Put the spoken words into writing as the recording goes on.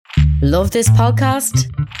Love this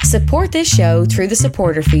podcast? Support this show through the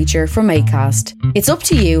supporter feature from Acast. It's up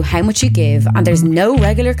to you how much you give and there's no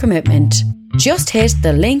regular commitment. Just hit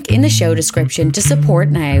the link in the show description to support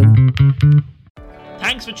now.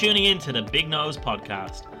 Thanks for tuning in to the Big Nose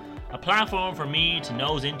Podcast, a platform for me to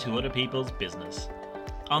nose into other people's business.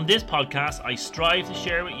 On this podcast, I strive to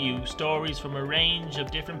share with you stories from a range of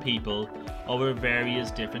different people over various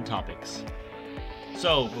different topics.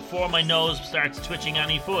 So, before my nose starts twitching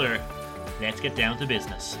any further, let's get down to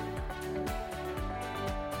business.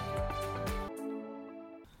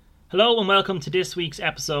 Hello and welcome to this week's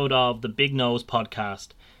episode of the Big Nose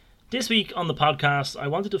Podcast. This week on the podcast, I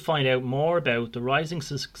wanted to find out more about the rising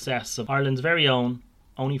success of Ireland's very own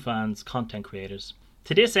Onlyfans content creators.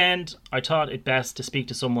 To this end, I thought it best to speak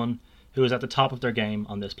to someone who is at the top of their game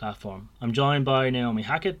on this platform. I'm joined by Naomi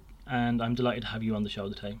Hackett, and I'm delighted to have you on the show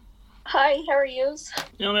today. Hi, how are you?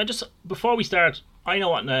 Just before we start, I know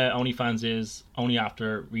what OnlyFans is only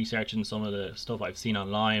after researching some of the stuff I've seen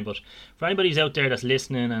online, but for anybody who's out there that's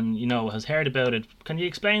listening and, has heard about it, can you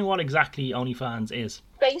explain what exactly OnlyFans is?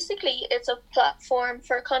 Basically, it's a platform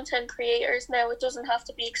for content creators. Now, it doesn't have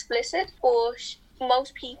to be explicit, but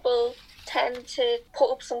most people tend to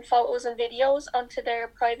put up some photos and videos onto their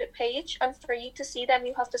private page, and for you to see them,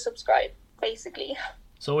 you have to subscribe, basically.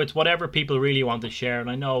 So it's whatever people really want to share, and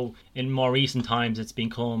I know in more recent times it's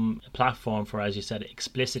become a platform for, as you said,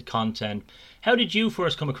 explicit content. How did you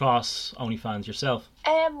first come across OnlyFans yourself?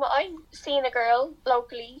 I seen a girl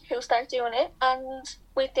locally who started doing it, and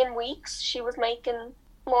within weeks she was making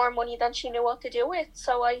more money than she knew what to do with.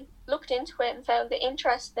 So I looked into it and found it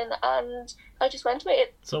interesting, and I just went with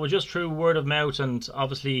it. So it was just through word of mouth, and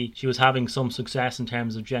obviously she was having some success in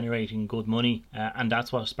terms of generating good money, and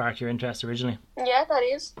that's what sparked your interest originally. Yeah, that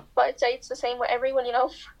is. But I'd say it's the same with everyone,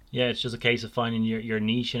 Yeah, it's just a case of finding your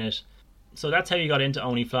niche in it. So that's how you got into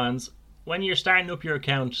OnlyFans. When you're starting up your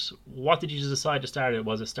account, what did you decide to start it?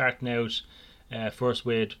 Was it starting out first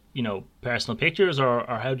with, personal pictures, or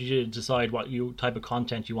how did you decide what type of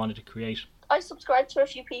content you wanted to create? I subscribed to a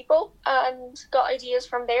few people and got ideas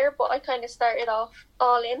from there, but I kind of started off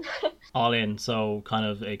all in. All in, so kind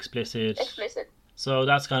of explicit. Explicit. So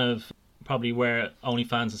that's kind of probably where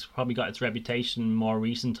OnlyFans has probably got its reputation in more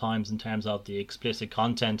recent times in terms of the explicit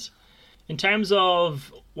content. In terms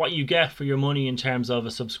of what you get for your money in terms of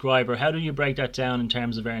a subscriber, how do you break that down in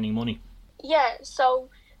terms of earning money? Yeah, so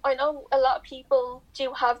I know a lot of people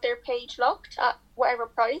do have their page locked at whatever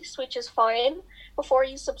price, which is fine. Before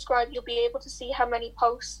you subscribe, you'll be able to see how many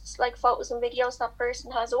posts, like photos and videos, that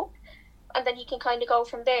person has up, and then you can kind of go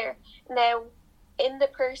from there. Now, in the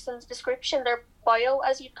person's description, their bio,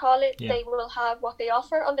 as you'd call it, They will have what they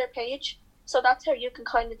offer on their page, so that's how you can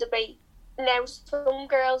kind of debate. Now, some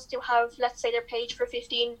girls do have, let's say, their page for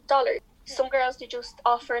 $15. Some girls do just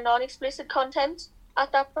offer non-explicit content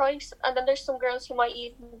at that price, and then there's some girls who might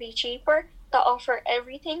even be cheaper that offer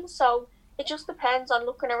everything. So it just depends on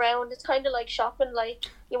looking around. It's kind of like shopping, like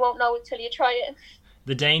you won't know it till you try it.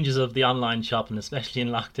 The dangers of the online shopping, especially in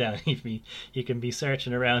lockdown, you can be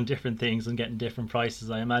searching around different things and getting different prices.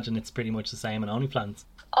 I imagine it's pretty much the same on OnlyFans.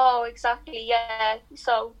 Oh, exactly, yeah.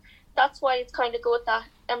 So that's why it's kind of good that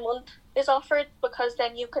a month is offered, because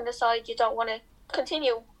then you can decide you don't want to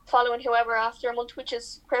continue following whoever after a month, which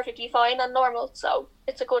is perfectly fine and normal, so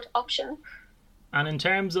it's a good option. And in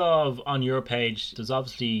terms of on your page, there's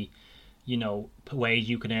obviously ways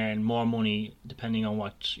you can earn more money depending on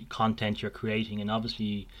what content you're creating, and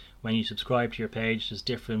obviously when you subscribe to your page there's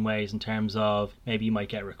different ways in terms of maybe you might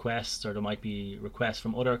get requests, or there might be requests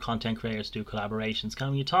from other content creators to do collaborations.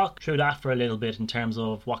 Can you talk through that for a little bit in terms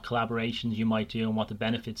of what collaborations you might do and what the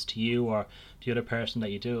benefits to you or the other person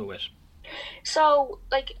that you do it with? So,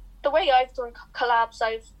 like, the way I've done collabs,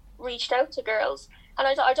 I've reached out to girls, and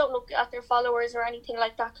I don't look at their followers or anything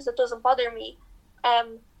like that because it doesn't bother me.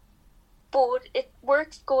 But it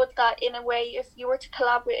works good that in a way, if you were to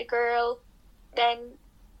collab with a girl, then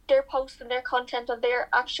they're posting their content on their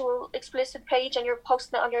actual explicit page and you're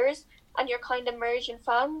posting it on yours, and you're kind of merging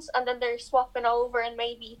fans, and then they're swapping over and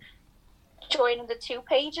maybe joining the two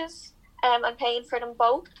pages and paying for them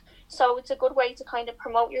both. So it's a good way to kind of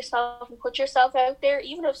promote yourself and put yourself out there.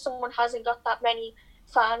 Even if someone hasn't got that many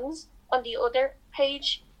fans on the other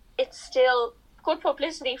page, it's still good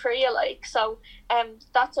publicity for you, like. So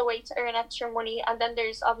that's a way to earn extra money. And then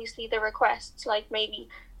there's obviously the requests, like maybe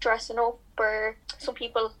dressing up, or some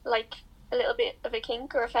people like a little bit of a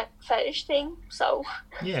kink or a fetish thing. So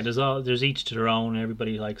yeah, there's each to their own.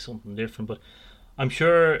 Everybody likes something different, but I'm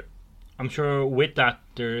sure I'm sure with that,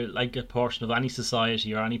 there, like a portion of any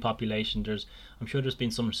society or any population, I'm sure there's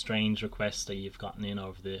been some strange requests that you've gotten in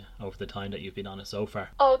over the time that you've been on it so far.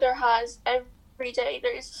 Oh, there has. Every day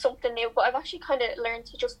there's something new, but I've actually kind of learned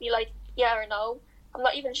to just be like, yeah or no. I'm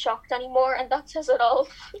not even shocked anymore, and that says it all.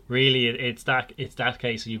 Really, it's that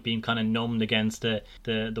case. You've been kind of numbed against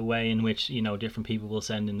the way in which, you know, different people will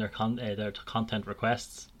send in their content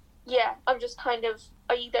requests. Yeah, I'm just kind of,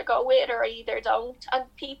 I either go with it or I either don't. And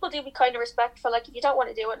people do be kind of respectful. Like, if you don't want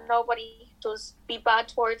to do it, nobody does be bad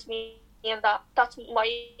towards me, and that's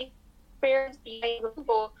my experience.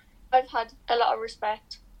 But I've had a lot of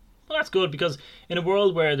respect. Well, that's good, because in a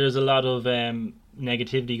world where there's a lot of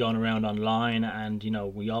negativity going around online, and, you know,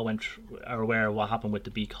 we all are aware of what happened with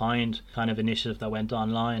the Be Kind kind of initiative that went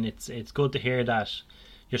online, it's good to hear that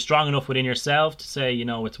you're strong enough within yourself to say, you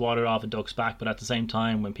know, it's water off a duck's back, but at the same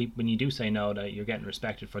time, when you do say no, that you're getting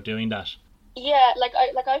respected for doing that. Yeah,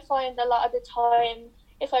 I find a lot of the time,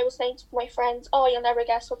 if I was saying to my friends, oh, you'll never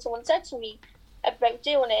guess what someone said to me about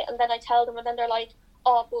doing it, and then I tell them, and then they're like,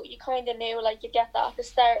 oh, but you kind of knew, like, you get that at the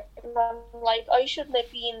start, and I'm like, I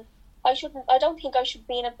don't think I should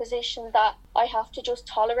be in a position that I have to just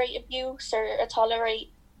tolerate abuse or tolerate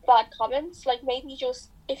bad comments. Like, maybe just,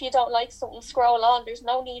 if you don't like something, scroll on. There's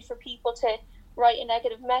no need for people to write a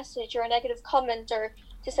negative message or a negative comment or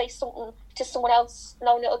to say something to someone else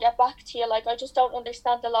knowing it'll get back to you. Like, I just don't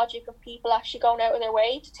understand the logic of people actually going out of their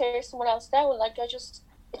way to tear someone else down. Like, it's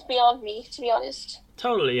beyond me, to be honest.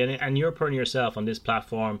 Totally, and you're putting yourself on this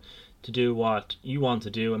platform to do what you want to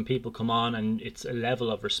do, and people come on, and it's a level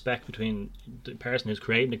of respect between the person who's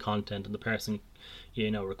creating the content and the person, you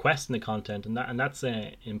know, requesting the content, and that's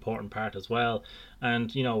an important part as well.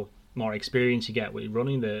 And, you know, more experience you get with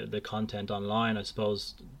running the content online, I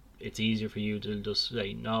suppose it's easier for you to just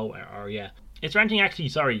say no or yeah. Is there anything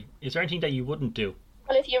that you wouldn't do?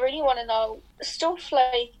 Well, if you really want to know, stuff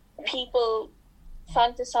like people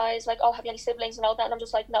fantasize, like, oh, have you any siblings and all that, and I'm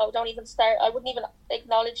just like, no, don't even start. I wouldn't even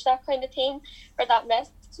acknowledge that kind of thing or that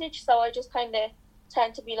message, so I just kind of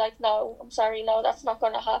tend to be like, no, I'm sorry, no, that's not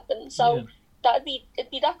going to happen. So yeah. It'd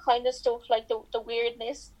be that kind of stuff, like the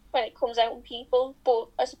weirdness when it comes out in people, but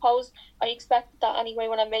I suppose I expected that anyway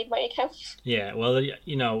when I made my account. Yeah, well,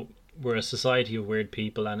 you know, we're a society of weird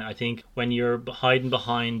people, and I think when you're hiding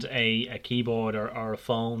behind a keyboard or a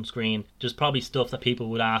phone screen, there's probably stuff that people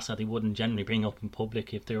would ask that they wouldn't generally bring up in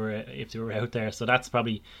public if they were out there. So that's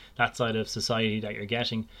probably that side of society that you're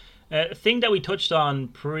getting. A thing that we touched on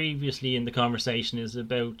previously in the conversation is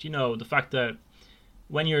about, you know, the fact that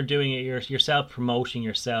when you're doing it, you're self-promoting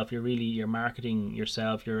yourself, you're marketing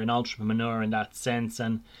yourself, you're an entrepreneur in that sense.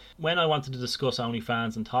 And when I wanted to discuss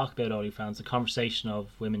OnlyFans and talk about OnlyFans, the conversation of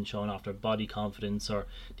women showing off their body confidence or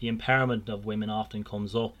the empowerment of women often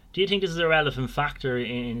comes up. Do you think this is a relevant factor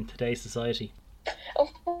in today's society?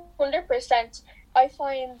 100%. I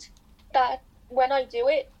find that when I do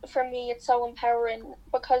it, for me, it's so empowering,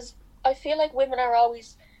 because I feel like women are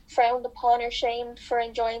always frowned upon or shamed for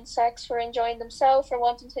enjoying sex, for enjoying themselves, for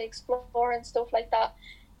wanting to explore and stuff like that.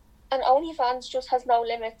 And OnlyFans just has no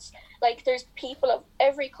limits. Like, there's people of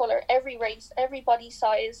every colour, every race, every body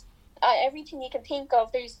size, everything you can think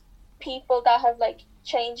of. There's people that have, like,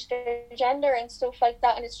 changed their gender and stuff like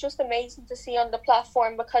that, and it's just amazing to see on the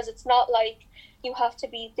platform, because it's not like you have to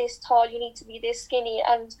be this tall, you need to be this skinny,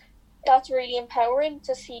 and that's really empowering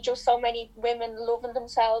to see just so many women loving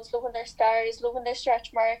themselves, loving their scars, loving their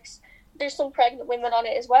stretch marks. There's some pregnant women on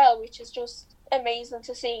it as well, which is just amazing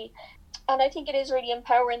to see. And I think it is really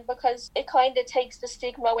empowering, because it kind of takes the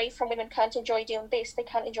stigma away from women can't enjoy doing this, they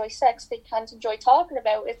can't enjoy sex, they can't enjoy talking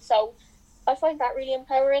about it. So I find that really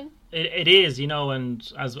empowering. It is, you know,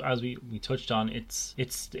 and as we touched on, it's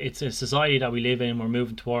a society that we live in. We're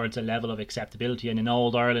moving towards a level of acceptability, and in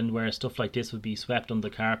old Ireland, where stuff like this would be swept under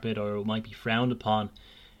the carpet or might be frowned upon,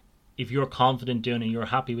 if you're confident doing it, you're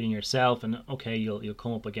happy within yourself, and okay, you'll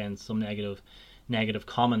come up against some negative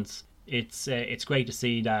comments. It's great to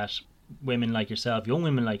see that women like yourself, young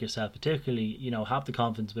women like yourself particularly, you know, have the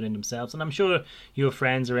confidence within themselves. And I'm sure you have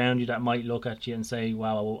friends around you that might look at you and say,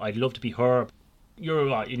 wow, I'd love to be her.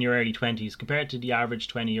 You're in your early 20s compared to the average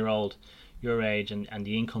 20-year-old your age, and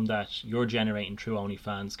the income that you're generating through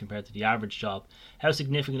OnlyFans compared to the average job. How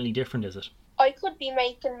significantly different is it? I could be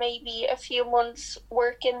making maybe a few months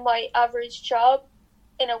working my average job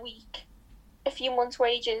in a week, a few months'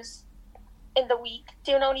 wages in the week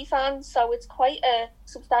doing OnlyFans, so it's quite a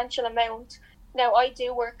substantial amount. Now, I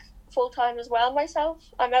do work full-time as well myself.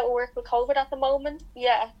 I'm out of work with COVID at the moment,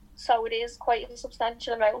 yeah, so it is quite a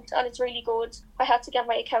substantial amount, and it's really good. I had to get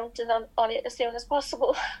my accountant on it as soon as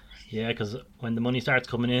possible. Yeah, because when the money starts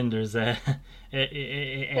coming in, there's it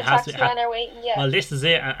The has tax to. men are waiting, yeah. Well, this is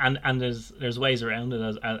it, and there's ways around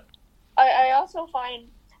it. I also find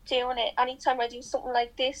doing it anytime I do something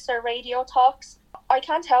like this or radio talks, I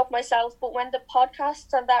can't help myself, but when the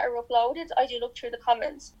podcasts and that are uploaded, I do look through the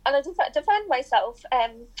comments and I defend myself.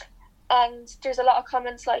 And there's a lot of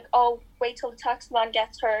comments like, oh, wait till the tax man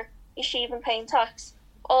gets her, is she even paying tax?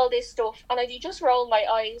 All this stuff. And I do just roll my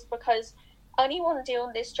eyes, because anyone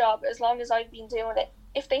doing this job, as long as I've been doing it,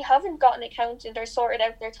 if they haven't got an accountant or sorted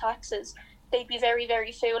out their taxes, they'd be very,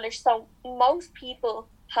 very foolish. So most people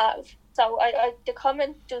have. So the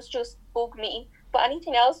comment does just bug me. But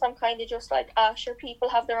anything else, I'm kind of just like, sure, people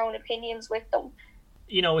have their own opinions with them.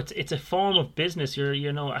 You know, it's a form of business.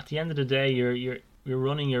 You know, at the end of the day, you're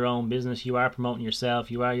running your own business. You are promoting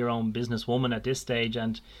yourself. You are your own businesswoman at this stage,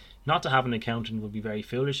 and not to have an accountant would be very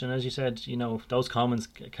foolish. And as you said, you know, those comments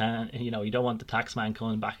can, you know, you don't want the tax man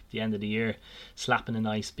coming back at the end of the year, slapping a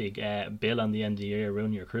nice big bill on the end of the year,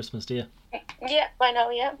 ruining your Christmas, do you? Yeah, I know,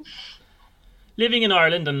 yeah. Living in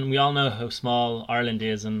Ireland, and we all know how small Ireland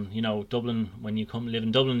is, and you know, Dublin, when you come live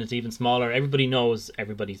in Dublin, it's even smaller. Everybody knows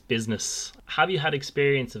everybody's business. Have you had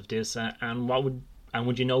experience of this, and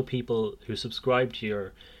would you know people who subscribe to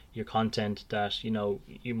your content that, you know,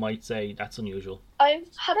 you might say that's unusual? I've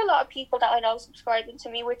had a lot of people that I know subscribing to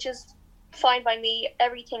me, which is fine by me.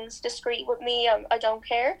 Everything's discreet with me. I don't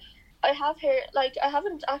care. I have heard, like, I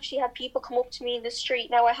haven't actually had people come up to me in the street.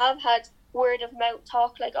 Now, I have had word of mouth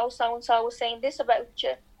talk, like, oh, so-and-so was saying this about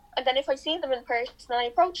you. And then if I see them in person and I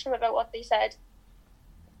approach them about what they said,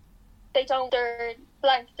 they're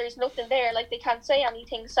blank. There's nothing there. Like, they can't say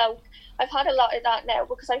anything. So I've had a lot of that now,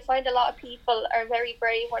 because I find a lot of people are very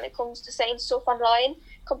brave when it comes to saying stuff online,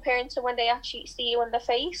 comparing to when they actually see you in the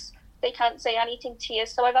face. They can't say anything to you.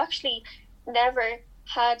 So I've actually never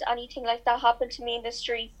had anything like that happen to me in the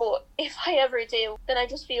street, but if I ever do, then I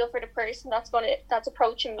just feel for the person that's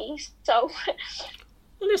approaching me. So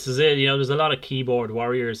well, this is it. You know, there's a lot of keyboard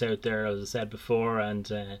warriors out there, as I said before,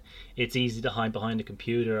 and it's easy to hide behind a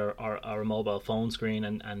computer or a mobile phone screen,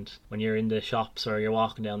 and when you're in the shops or you're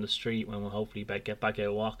walking down the street, when we'll hopefully get back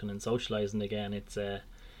out walking and socialising again, it's a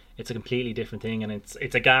completely different thing, and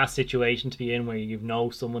it's a gas situation to be in, where you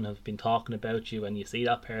know someone have been talking about you and you see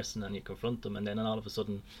that person and you confront them, and then all of a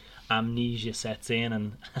sudden amnesia sets in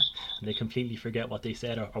and they completely forget what they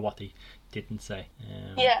said or what they didn't say.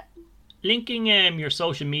 Yeah. Linking your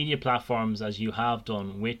social media platforms, as you have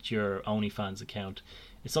done with your OnlyFans account,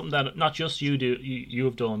 is something that not just you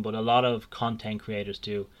have done, but a lot of content creators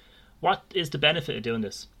do. What is the benefit of doing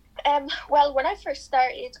this? Well, when I first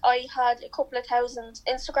started, I had a couple of thousand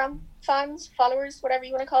Instagram fans, followers, whatever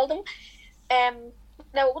you want to call them.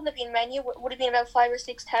 Now, it wouldn't have been many, it would have been about 5,000 or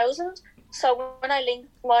 6,000. So when I linked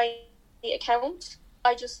my account,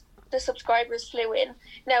 the subscribers flew in.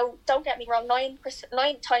 Now, don't get me wrong, 9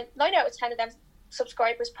 out of 10 of them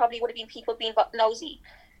subscribers probably would have been people being nosy.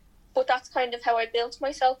 But that's kind of how I built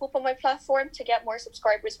myself up on my platform. To get more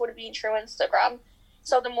subscribers would have been through Instagram.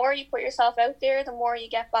 So the more you put yourself out there, the more you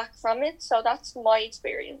get back from it. So that's my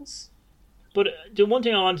experience. But the one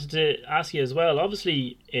thing I wanted to ask you as well,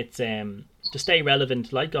 obviously it's to stay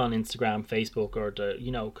relevant, like on Instagram, Facebook, or to,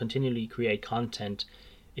 you know, continually create content.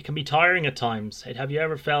 It can be tiring at times. Have you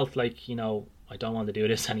ever felt like, you know, I don't want to do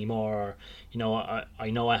this anymore, or, you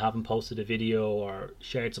know I haven't posted a video or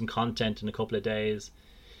shared some content in a couple of days,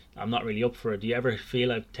 I'm not really up for it. Do you ever feel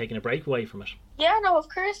like taking a break away from it? Yeah, no, of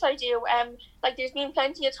course I do. Like, there's been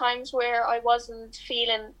plenty of times where I wasn't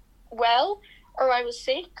feeling well, or I was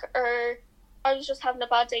sick, or I was just having a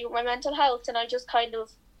bad day with my mental health, and I just kind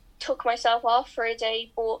of took myself off for a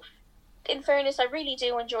day. But in fairness, I really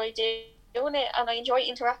do enjoy doing it, and I enjoy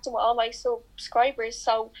interacting with all my subscribers.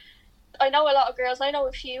 So I know a lot of girls, I know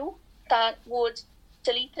a few that would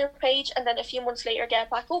delete their page and then a few months later get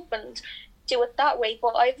back up and do it that way,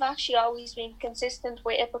 but I've actually always been consistent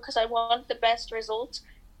with it, because I want the best result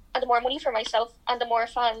and the more money for myself and the more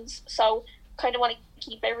fans. So kind of want to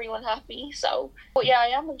keep everyone happy. So, but yeah, I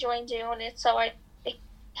am enjoying doing it, so I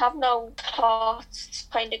have no thoughts to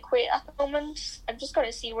kind of quit at the moment. I'm just going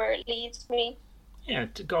to see where it leads me. Yeah,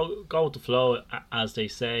 to go with the flow, as they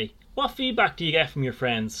say. What feedback do you get from your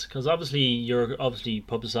friends? Because obviously you're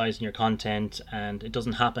publicising your content, and it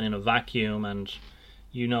doesn't happen in a vacuum, and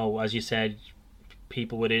you know, as you said,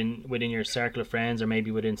 people within your circle of friends, or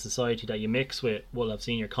maybe within society that you mix with, will have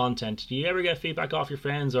seen your content. Do you ever get feedback off your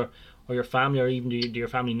friends or your family, or even do your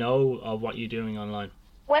family know of what you're doing online?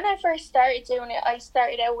 When I first started doing it, I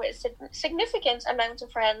started out with a significant amount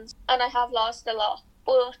of friends, and I have lost a lot.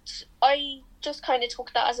 But I just kind of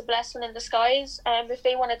took that as a blessing in disguise. If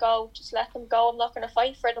they want to go, just let them go. I'm not going to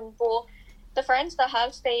fight for them. But the friends that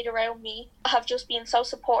have stayed around me have just been so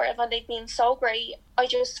supportive and they've been so great. I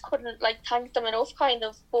just couldn't thank them enough, kind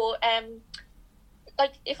of. But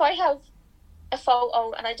if I have a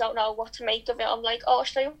photo and I don't know what to make of it, I'm like, oh,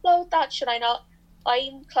 should I upload that? Should I not?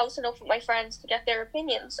 I'm close enough with my friends to get their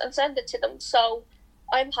opinions and send it to them. So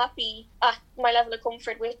I'm happy at my level of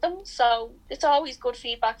comfort with them. So it's always good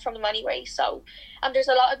feedback from them anyway. So, and there's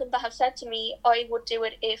a lot of them that have said to me, I would do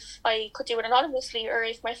it if I could do it anonymously or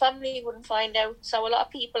if my family wouldn't find out. So a lot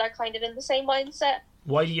of people are kind of in the same mindset.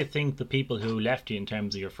 Why do you think the people who left you in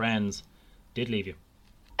terms of your friends did leave you?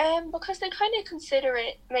 Because they kind of consider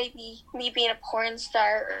it maybe me being a porn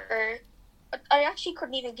star, or I actually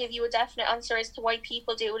couldn't even give you a definite answer as to why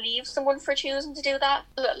people do leave someone for choosing to do that.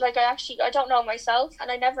 I don't know myself, and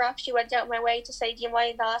I never actually went out of my way to say, do you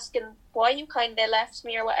mind asking why you kind of left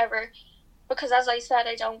me or whatever? Because as I said,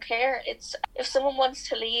 I don't care. It's if someone wants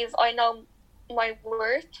to leave, I know my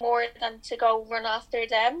worth more than to go run after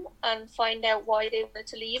them and find out why they wanted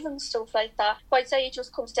to leave and stuff like that. But I'd say it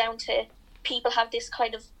just comes down to people have this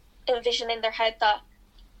kind of envision in their head that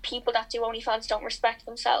people that do OnlyFans don't respect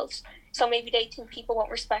themselves. So maybe they think people won't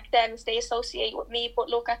respect them if they associate with me. But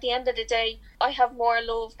look, at the end of the day, I have more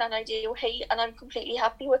love than I do hate, and I'm completely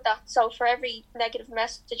happy with that. So for every negative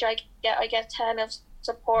message I get 10 of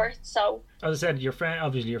support. So as I said,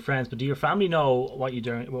 obviously your friends, but do your family know what you're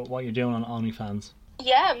doing on OnlyFans?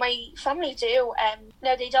 Yeah, my family do.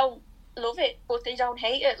 Now they don't love it, but they don't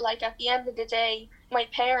hate it. At the end of the day, my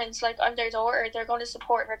parents, I'm their daughter, they're going to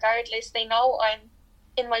support regardless. They know I'm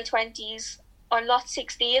in my 20s. I'm not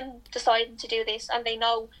 16 deciding to do this, and they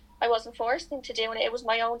know I wasn't forced into doing it. It was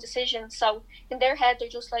my own decision. So in their head, they're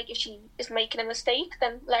just like, if she is making a mistake,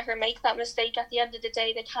 then let her make that mistake. At the end of the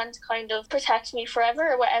day, they can't kind of protect me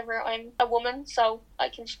forever or whatever. I'm a woman, so I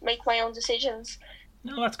can make my own decisions.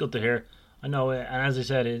 No, that's good to hear. I know, and as I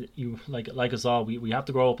said, you like us all, we have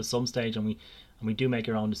to grow up at some stage, and we do make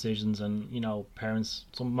our own decisions, and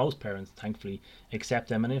most parents thankfully accept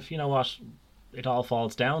them. And if you know what, it all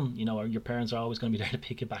falls down, your parents are always going to be there to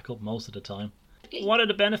pick it back up most of the time. What are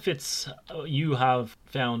the benefits you have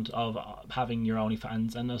found of having your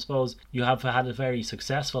OnlyFans? And I suppose you have had a very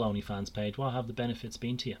successful OnlyFans page. What have the benefits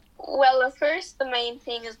been to you? Well, at first, the main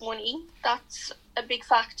thing is money. That's a big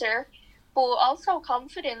factor. But also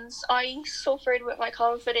confidence. I suffered with my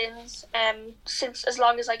confidence since as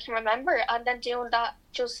long as I can remember. And then doing that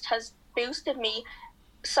just has boosted me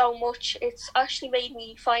so much. It's actually made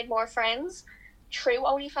me find more friends through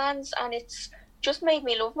OnlyFans, and it's just made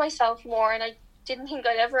me love myself more, and I didn't think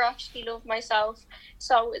I'd ever actually love myself.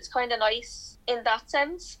 So it's kind of nice in that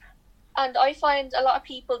sense. And I find a lot of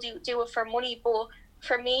people do it for money, but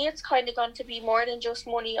for me it's kind of going to be more than just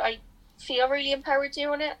money. I feel really empowered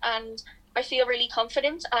doing it, and I feel really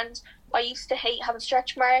confident, and I used to hate having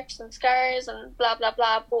stretch marks and scars and blah blah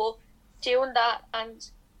blah, but doing that and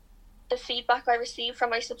the feedback I receive from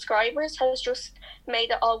my subscribers has just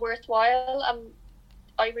made it all worthwhile, and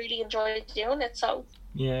I really enjoyed doing it. So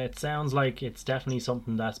yeah, it sounds like it's definitely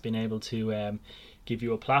something that's been able to give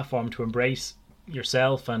you a platform to embrace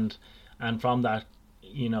yourself, and from that,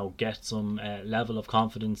 get some level of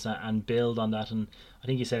confidence and build on that. And I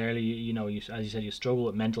think you said earlier, as you said, you struggle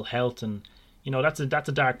with mental health, and that's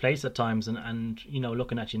a dark place at times, and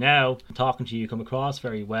looking at you now, talking to you, come across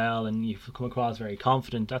very well, and you've come across very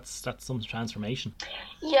confident. That's some transformation.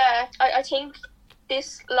 Yeah, I think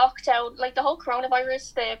this lockdown, the whole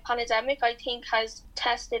coronavirus, the pandemic, I think has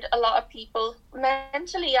tested a lot of people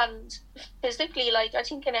mentally and physically, I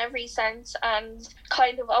think in every sense, and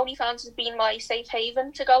kind of OnlyFans has been my safe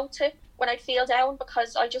haven to go to when I feel down,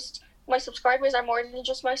 because my subscribers are more than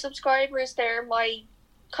just my subscribers. They're my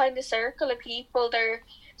kind of circle of people. They're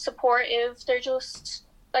supportive. They're just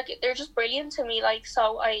brilliant to me.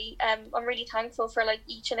 So I'm really thankful for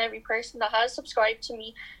each and every person that has subscribed to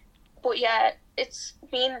me. But yeah, it's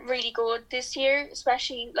been really good this year,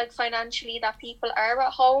 especially financially, that people are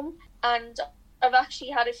at home. And I've actually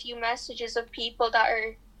had a few messages of people that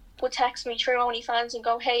would text me through OnlyFans and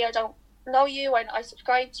go, hey, I don't know you, I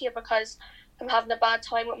subscribe to you because I'm having a bad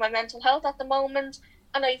time with my mental health at the moment.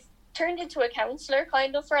 And I've turned into a counsellor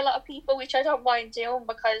kind of for a lot of people, which I don't mind doing,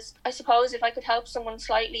 because I suppose if I could help someone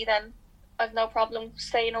slightly, then I've no problem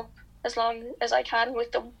staying up as long as I can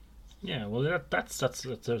with them. Yeah, well, it's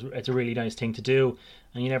a really nice thing to do,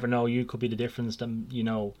 and you never know, you could be the difference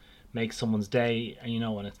that makes someone's day,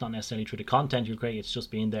 and it's not necessarily through the content you create, it's just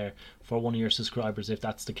being there for one of your subscribers if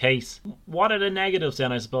that's the case. What are the negatives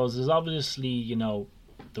then? I suppose there's obviously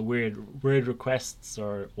the weird requests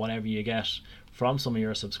or whatever you get from some of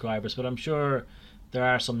your subscribers, but I'm sure there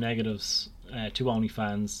are some negatives to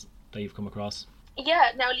OnlyFans that you've come across.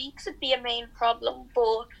 Yeah, now leaks would be a main problem,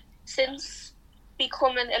 but since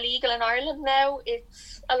becoming illegal in Ireland now,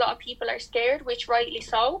 it's a lot of people are scared, which rightly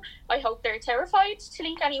so. I hope they're terrified to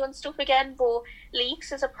leak anyone's stuff again, but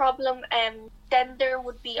leaks is a problem. Then there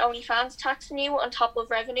would be OnlyFans taxing you on top of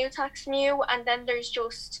revenue taxing you, and then there's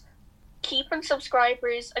just keeping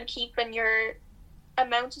subscribers and keeping your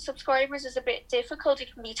amount of subscribers is a bit difficult.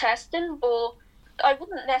 It can be testing, but I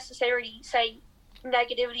wouldn't necessarily say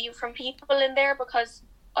negativity from people in there, because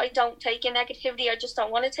I don't take in negativity. I just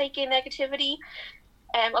don't want to take in negativity.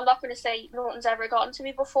 I'm not going to say nothing's ever gotten to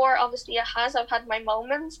me before. Obviously it has. I've had my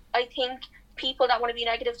moments. I think people that want to be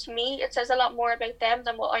negative to me, it says a lot more about them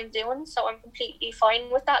than what I'm doing, so I'm completely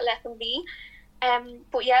fine with that. Let them be.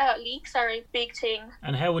 But yeah, leaks are a big thing.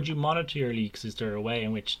 And how would you monitor your leaks? Is there a way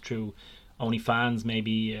in which, through OnlyFans,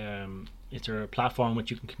 maybe is there a platform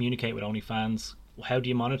which you can communicate with OnlyFans? How do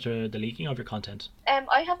you monitor the leaking of your content?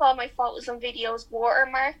 I have all my photos and videos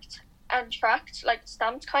watermarked and tracked, like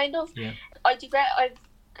stamped kind of. Yeah. I've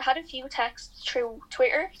had a few texts through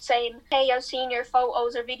Twitter saying, hey, I've seen your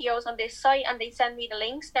photos or videos on this site, and they send me the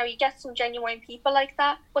links. Now you get some genuine people like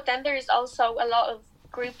that, but then there's also a lot of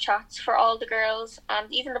group chats for all the girls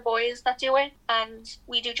and even the boys that do it, and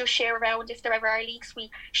we do just share around if there ever are leaks.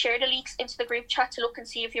 We share the leaks into the group chat to look and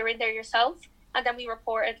see if you're in there yourself, and then we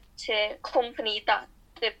report it to company that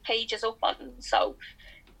the page is up on. So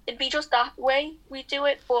it'd be just that way we do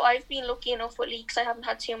it, but I've been lucky enough with leaks. I haven't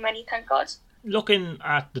had too many, thank God. Looking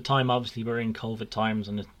at the time, obviously we're in COVID times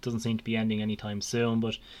and it doesn't seem to be ending anytime soon,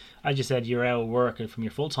 but as you said, you're out of work from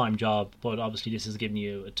your full-time job, but obviously this is giving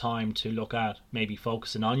you a time to look at maybe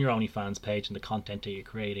focusing on your OnlyFans page and the content that you're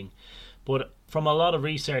creating. But from a lot of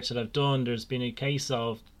research that I've done, there's been a case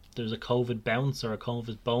of there's a COVID bounce or a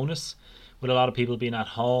COVID bonus, with a lot of people being at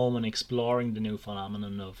home and exploring the new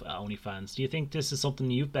phenomenon of OnlyFans. Do you think this is something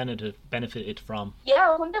you've benefited from?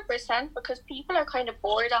 Yeah, 100%, because people are kind of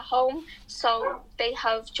bored at home, so they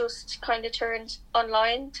have just kind of turned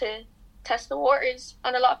online to test the waters,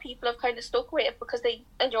 and a lot of people have kind of stuck with it because they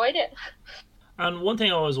enjoyed it. And one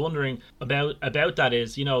thing I was wondering about that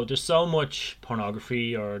is, you know, there's so much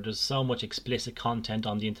pornography or there's so much explicit content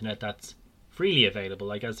on the internet that's freely available.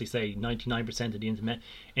 Like, as they say, 99% of the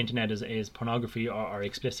internet is pornography or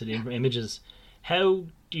explicit images. How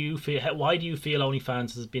do you feel? Why do you feel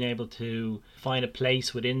OnlyFans has been able to find a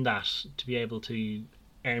place within that to be able to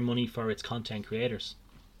earn money for its content creators?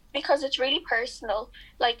 Because it's really personal.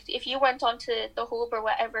 Like, if you went onto the hub or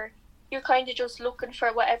whatever, you're kind of just looking for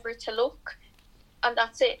whatever to look, and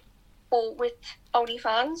that's it. But with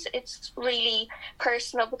OnlyFans, it's really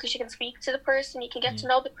personal because you can speak to the person, you can get to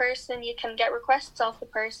know the person, you can get requests off the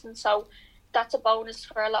person. So that's a bonus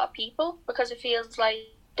for a lot of people because it feels like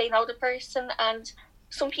they know the person, and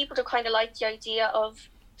some people do kind of like the idea of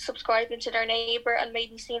subscribing to their neighbour and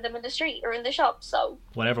maybe seeing them in the street or in the shop. So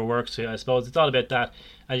whatever works for you, I suppose. It's all about that.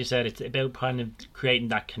 As you said, it's about kind of creating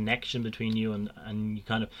that connection between you and you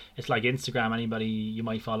kind of, it's like Instagram. Anybody you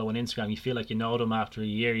might follow on Instagram, you feel like you know them after a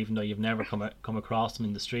year, even though you've never come across them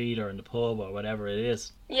in the street or in the pub or whatever it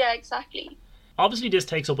is. Yeah, exactly. Obviously this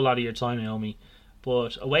takes up a lot of your time, Naomi,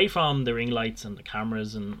 but away from the ring lights and the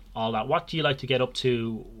cameras and all that, what do you like to get up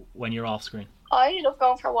to when you're off screen? I love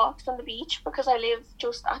going for walks on the beach because I live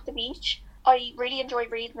just at the beach. I really enjoy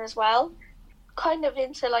reading as well. Kind of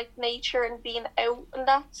into like nature and being out and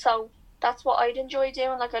that, so that's what I'd enjoy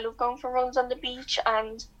doing. Like, I love going for runs on the beach,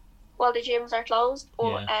 and well, the gyms are closed,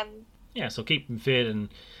 but so keeping fit and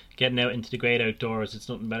getting out into the great outdoors, it's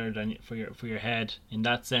nothing better than for your head in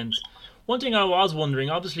that sense. One thing I was wondering,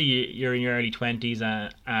 obviously you're in your early 20s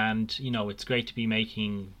and you know, it's great to be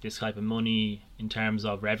making this type of money in terms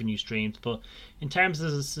of revenue streams, but in terms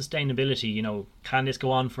of sustainability, you know, can this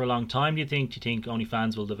go on for a long time, do you think? Do you think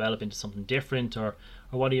OnlyFans will develop into something different, or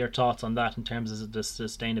what are your thoughts on that in terms of the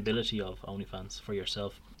sustainability of OnlyFans for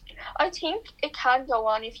yourself? I think it can go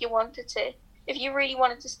on if you wanted to. If you really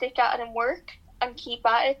wanted to stick at it and work and keep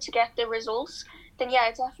at it to get the results, then yeah,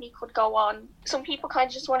 it definitely could go on. Some people kind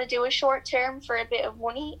of just want to do a short term for a bit of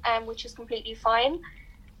money, which is completely fine.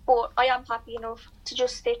 But I am happy enough to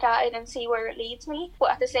just stick at it and see where it leads me.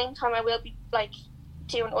 But at the same time, I will be like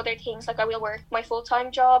doing other things. Like, I will work my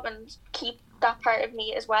full-time job and keep that part of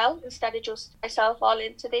me as well, instead of just myself all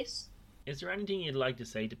into this. Is there anything you'd like to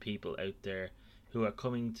say to people out there who are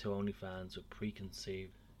coming to OnlyFans with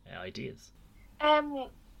preconceived ideas?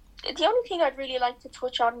 The only thing I'd really like to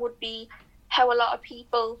touch on would be how a lot of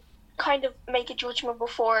people kind of make a judgment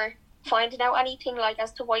before finding out anything, like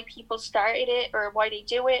as to why people started it or why they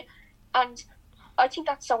do it. And I think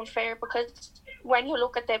that's so unfair, because when you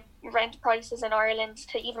look at the rent prices in Ireland,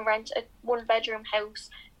 to even rent a 1-bedroom house,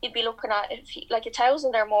 you'd be looking at like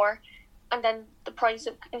 1,000 or more. And then the price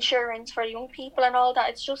of insurance for young people and all that,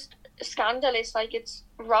 it's just scandalous. Like, it's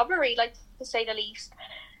robbery, like, to say the least.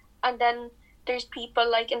 And then there's people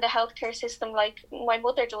like in the healthcare system, like my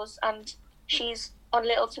mother does, and she's on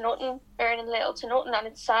little to nothing, earning little to nothing, and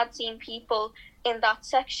it's sad seeing people in that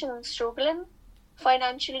section struggling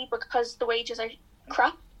financially because the wages are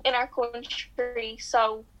crap in our country.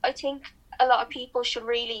 So I think a lot of people should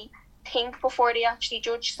really think before they actually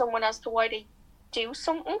judge someone as to why they do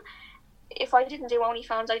something. If I didn't do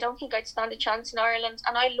OnlyFans, I don't think I'd stand a chance in Ireland,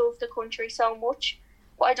 and I love the country so much,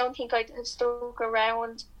 but I don't think I'd have stuck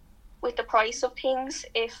around with the price of things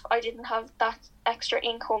if I didn't have that extra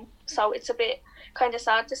income. So it's a bit kind of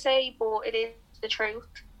sad to say, but it is the truth.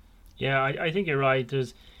 Yeah, I think you're right.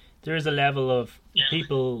 There is a level of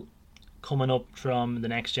people coming up from the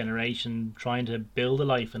next generation trying to build a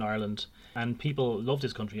life in Ireland, and people love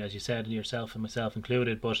this country, as you said, yourself and myself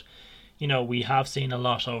included, but you know, we have seen a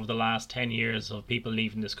lot over the last 10 years of people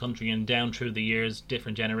leaving this country, and down through the years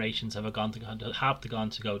different generations have gone to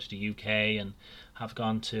go to the UK and have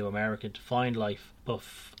gone to America to find life. But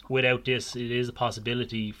without this, it is a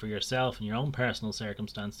possibility for yourself and your own personal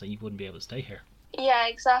circumstance that you wouldn't be able to stay here. Yeah,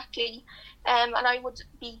 exactly. And I would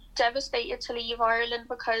be devastated to leave Ireland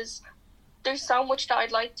because there's so much that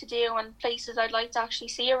I'd like to do and places I'd like to actually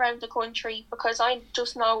see around the country, because I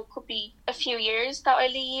just know it could be a few years that I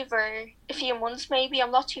leave, or a few months maybe. I'm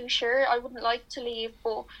not too sure. I wouldn't like to leave,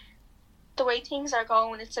 but the way things are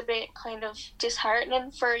going, it's a bit kind of disheartening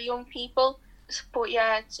for young people. But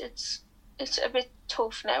yeah, it's a bit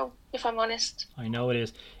tough now, if I'm honest. I know it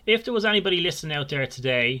is. If there was anybody listening out there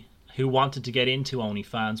today who wanted to get into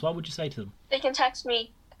OnlyFans, what would you say to them? They can text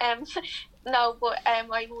me. No, but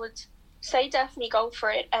I would say definitely go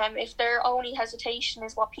for it. If their only hesitation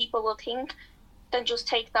is what people will think, then just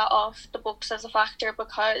take that off the books as a factor,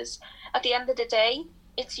 because at the end of the day,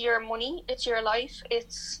 it's your money, it's your life,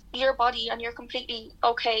 it's your body, and you're completely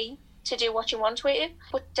okay to do what you want with it.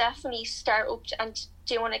 But definitely start up and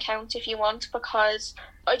do an account if you want, because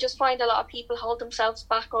I just find a lot of people hold themselves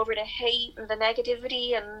back over the hate and the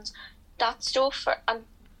negativity and that stuff, and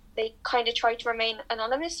they kind of try to remain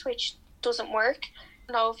anonymous, which doesn't work.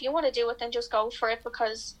 No, if you want to do it, then just go for it,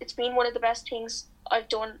 because it's been one of the best things I've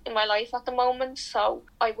done in my life at the moment. So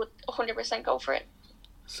I would 100% go for it.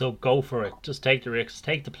 So go for it. Just take the risks,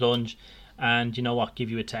 take the plunge, and you know what? Give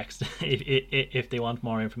you a text if they want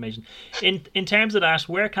more information. In terms of that,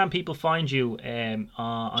 where can people find you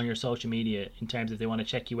on your social media? In terms if they want to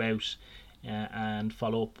check you out and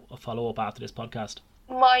follow up after this podcast.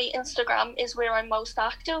 My Instagram is where I'm most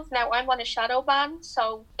active. Now, I'm on a shadow ban,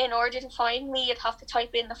 so in order to find me, you'd have to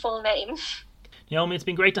type in the full name. Naomi, it's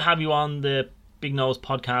been great to have you on the Big Nose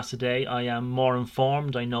podcast today. I am more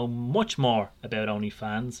informed. I know much more about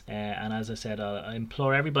OnlyFans. And as I said, I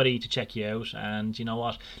implore everybody to check you out. And you know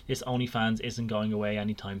what? This OnlyFans isn't going away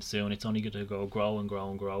anytime soon. It's only going to grow and grow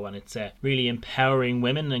and grow. And it's really empowering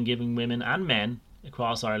women and giving women and men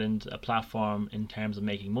across Ireland a platform in terms of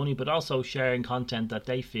making money, but also sharing content that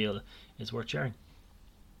they feel is worth sharing.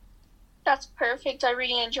 That's perfect. I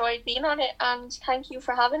really enjoyed being on it, and thank you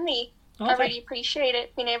for having me. Okay. I really appreciate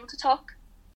it, being able to talk.